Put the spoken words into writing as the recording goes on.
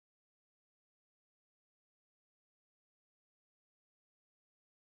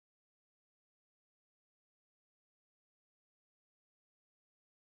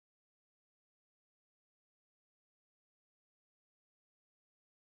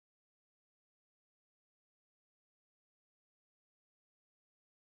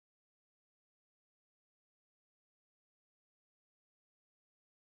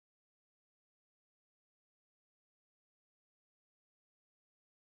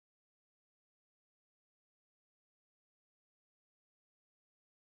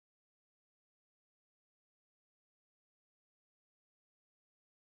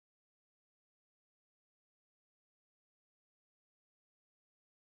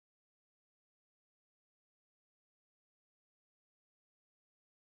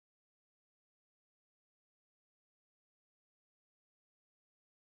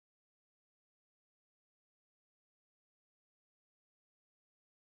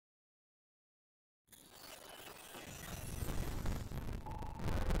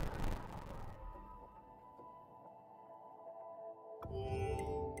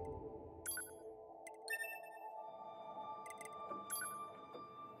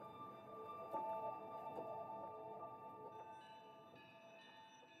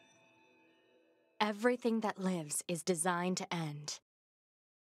Everything that lives is designed to end.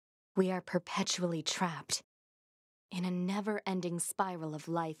 We are perpetually trapped in a never-ending spiral of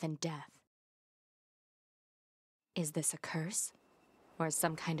life and death. Is this a curse? Or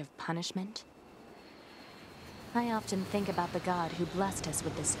some kind of punishment? I often think about the god who blessed us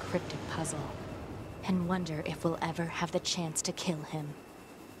with this cryptic puzzle, and wonder if we'll ever have the chance to kill him.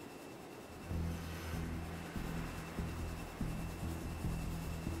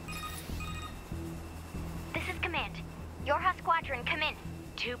 This is Command. Yorha Squadron, come in.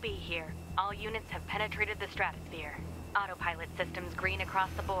 2B here. All units have penetrated the stratosphere. Autopilot systems green across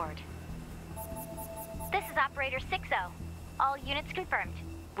the board. This is Operator 6-0. All units confirmed.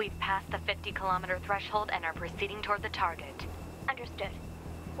 We've passed the 50-kilometer threshold and are proceeding toward the target. Understood.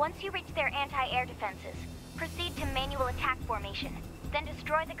 Once you reach their anti-air defenses, proceed to manual attack formation. Then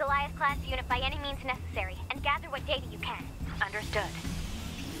destroy the Goliath-class unit by any means necessary, and gather what data you can. Understood.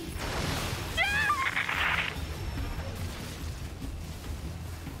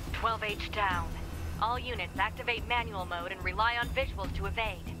 12H down. All units activate manual mode and rely on visuals to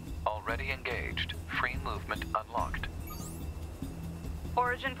evade. Already engaged. Free movement unlocked.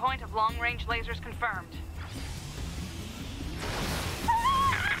 Origin point of long-range lasers confirmed.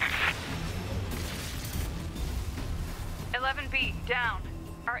 (11B) down.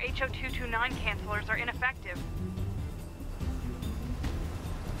 Our HO229 cancelers are ineffective.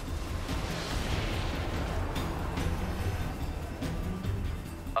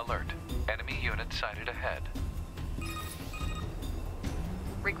 Alert. Enemy unit sighted ahead.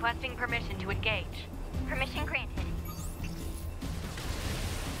 Requesting permission to engage. Permission granted.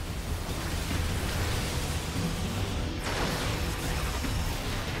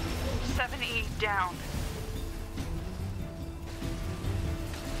 (7E) down.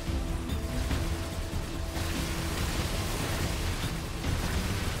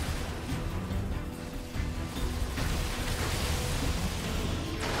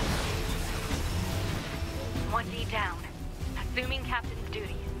 (1D) down. Assuming captain's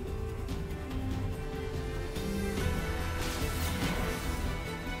duties.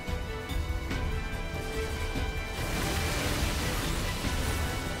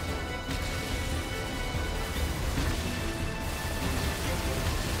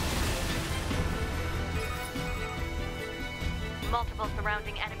 Multiple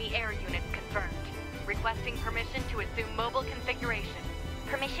surrounding enemy air units confirmed. Requesting permission to assume mobile configuration.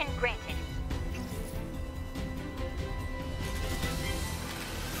 Permission granted.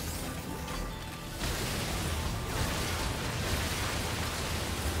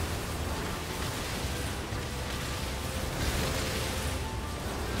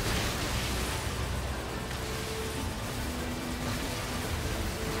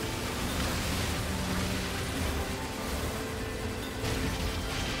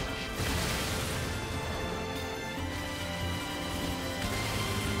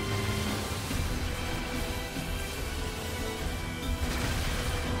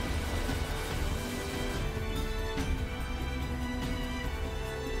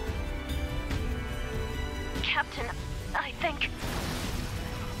 Captain, I think...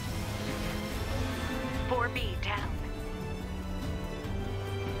 4B down.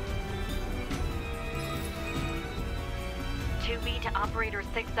 (2B) to Operator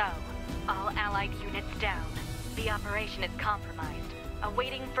 6-0. All Allied units down. The operation is compromised.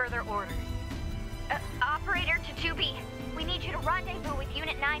 Awaiting further orders. Operator to 2B. We need you to rendezvous with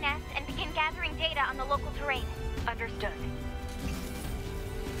Unit 9S and begin gathering data on the local terrain. Understood.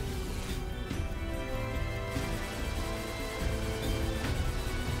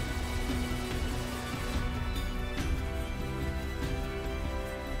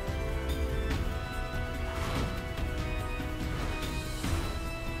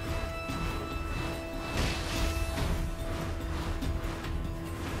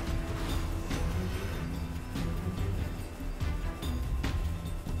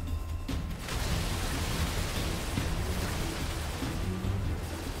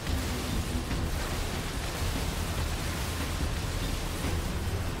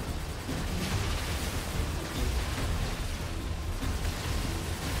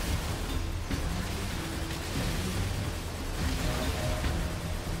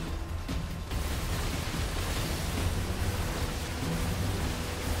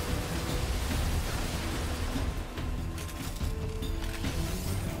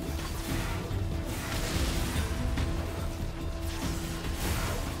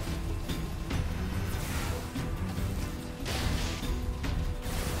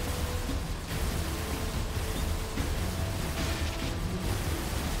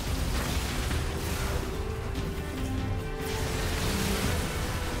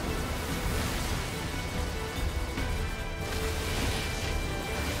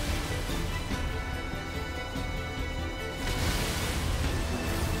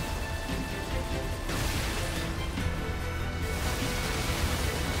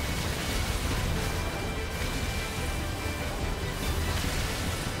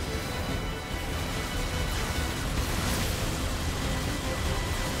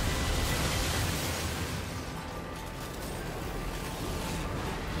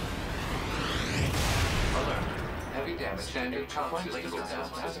 damage. Standard top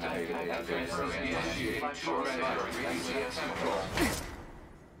system activated. Initiate short-range ACS control.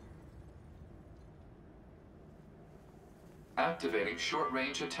 Activating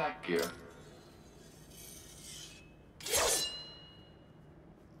short-range attack gear.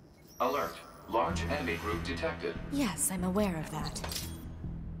 Alert. Large enemy group detected. Yes, I'm aware of that.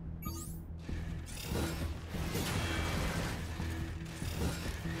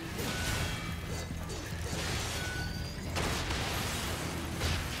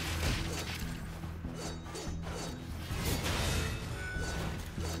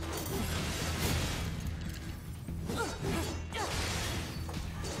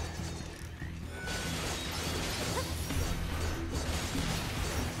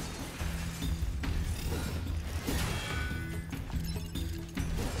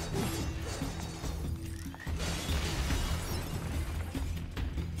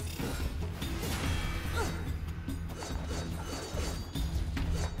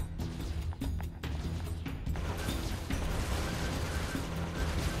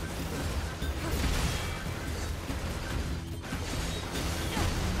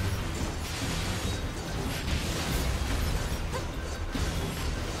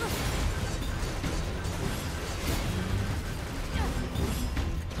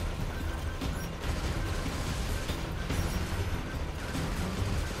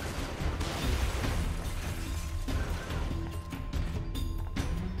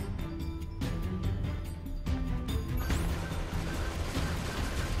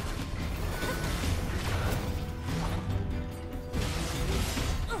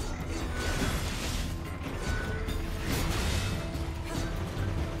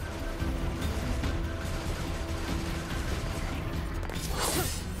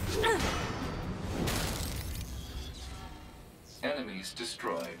 Enemies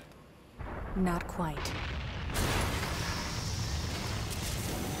destroyed. Not quite. Is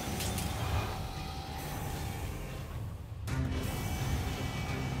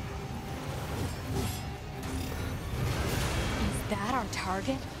that our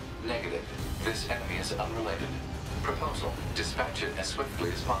target? Negative. This enemy is unrelated. Proposal. Dispatch it as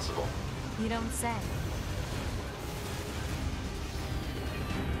swiftly as possible. You don't say.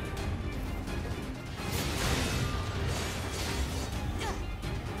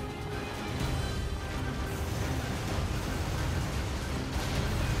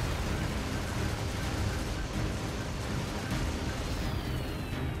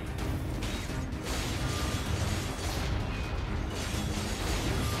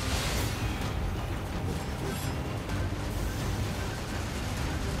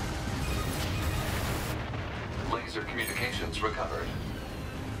 Laser communications recovered.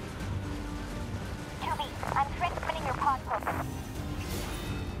 2B, I'm transmitting your pod program.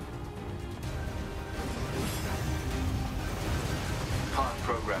 Pod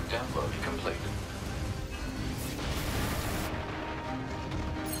program download complete.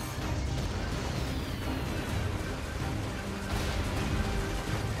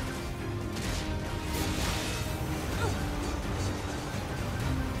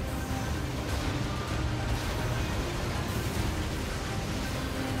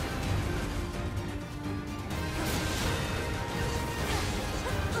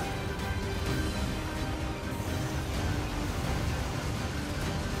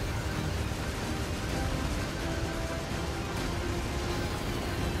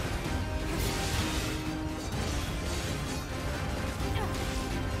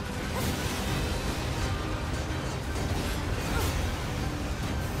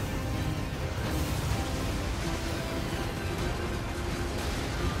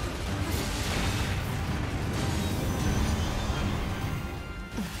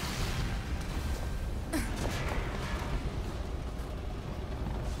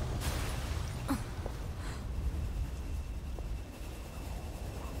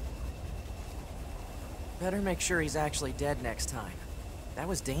 Better make sure he's actually dead next time. That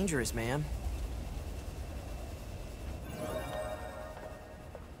was dangerous, man.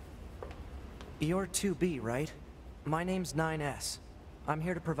 You're 2B, right? My name's 9S. I'm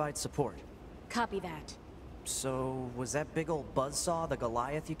here to provide support. Copy that. So, was that big old buzzsaw the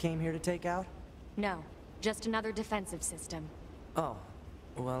Goliath you came here to take out? No, just another defensive system. Oh,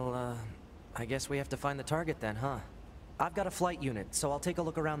 well, I guess we have to find the target then, huh? I've got a flight unit, so I'll take a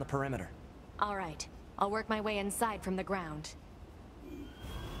look around the perimeter. All right. I'll work my way inside from the ground.